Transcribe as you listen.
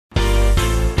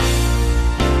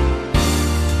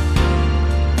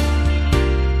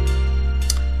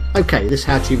Okay, this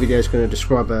how-to video is going to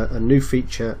describe a new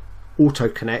feature, Auto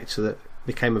Connect, that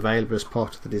became available as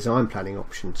part of the design planning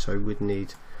option. So we'd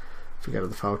need, if we go to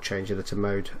the file, change editor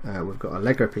mode, we've got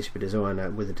Allegro PCB Designer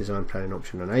with the design planning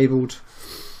option enabled,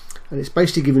 and it's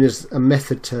basically giving us a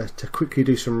method to quickly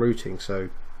do some routing. So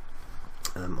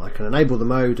I can enable the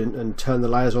mode and turn the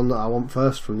layers on that I want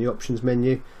first from the options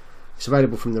menu. It's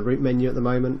available from the root menu at the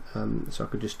moment, so I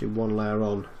could just do one layer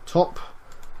on top,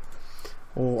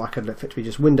 or I could effectively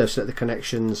just window select the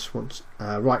connections, once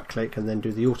right click and then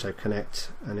do the auto connect,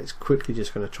 and it's quickly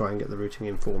just going to try and get the routing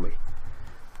in for me.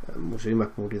 We'll zoom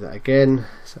up and we'll do that again.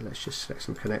 So let's just select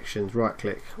some connections, right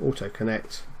click, auto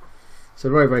connect. So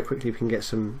very quickly we can get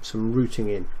some routing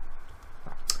in.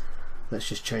 Let's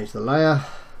just change the layer,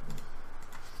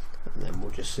 and then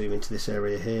we'll just zoom into this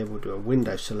area here. We'll do a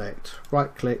window select,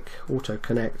 right click, auto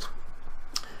connect,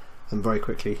 and very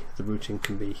quickly the routing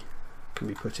can be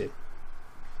put in.